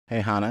Hey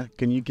Hannah,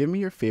 can you give me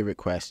your favorite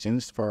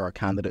questions for our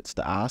candidates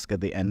to ask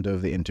at the end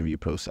of the interview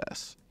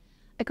process?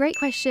 A great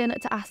question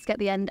to ask at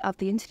the end of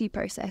the interview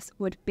process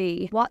would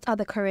be, what are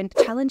the current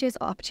challenges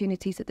or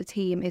opportunities that the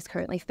team is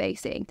currently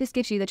facing? This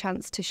gives you the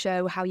chance to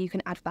show how you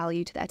can add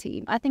value to their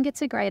team. I think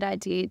it's a great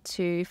idea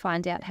to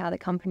find out how the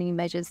company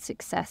measures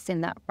success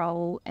in that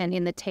role and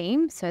in the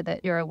team so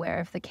that you're aware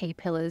of the key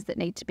pillars that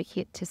need to be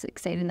hit to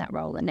succeed in that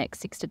role in the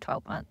next 6 to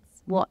 12 months.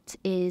 What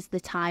is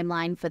the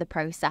timeline for the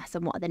process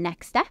and what are the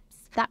next steps?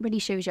 That really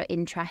shows your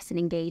interest and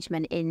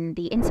engagement in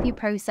the interview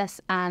process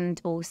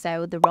and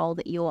also the role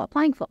that you're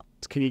applying for.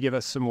 Can you give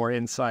us some more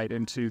insight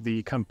into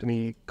the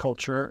company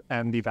culture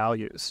and the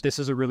values? This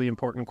is a really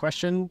important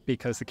question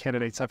because the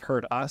candidates have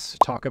heard us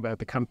talk about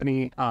the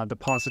company, the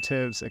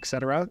positives,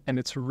 etc. And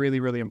it's really,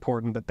 really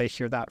important that they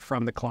hear that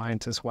from the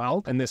client as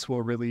well. And this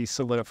will really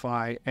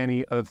solidify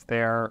any of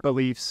their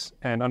beliefs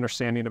and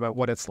understanding about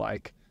what it's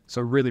like.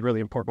 So really,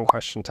 really important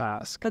question to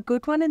ask. A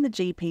good one in the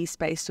GP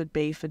space would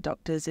be for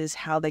doctors is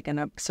how they're going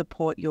to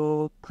support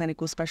your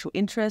clinical special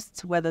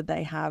interests, whether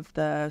they have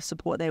the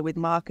support there with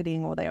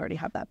marketing or they already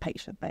have that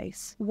patient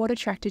base. What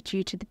attracted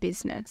you to the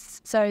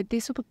business? So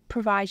this will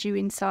provide you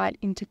insight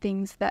into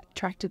things that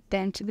attracted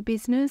them to the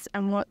business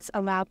and what's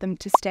allowed them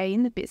to stay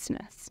in the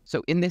business.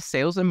 So in this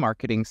sales and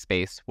marketing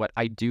space, what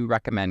I do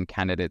recommend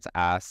candidates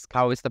ask,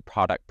 how is the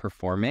product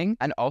performing?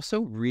 And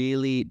also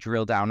really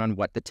drill down on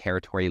what the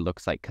territory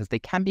looks like, because they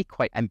can be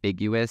quite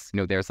ambiguous.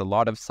 There's a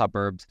lot of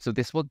suburbs. So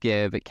this will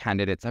give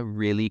candidates a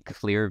really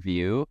clear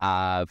view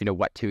of,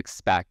 what to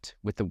expect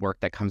with the work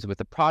that comes with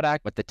the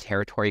product, what the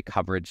territory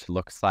coverage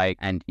looks like,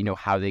 and,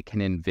 how they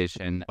can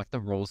envision what the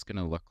role's going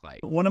to look like.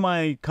 One of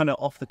my kind of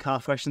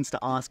off-the-cuff questions to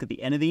ask at the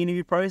end of the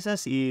interview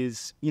process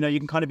is, you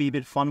can kind of be a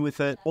bit fun with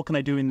it. What can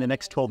I do in the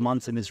next 12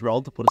 months in this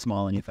role to put a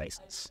smile on your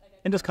faces?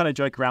 And just kind of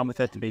joke around with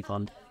it to be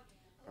fun.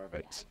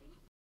 Perfect.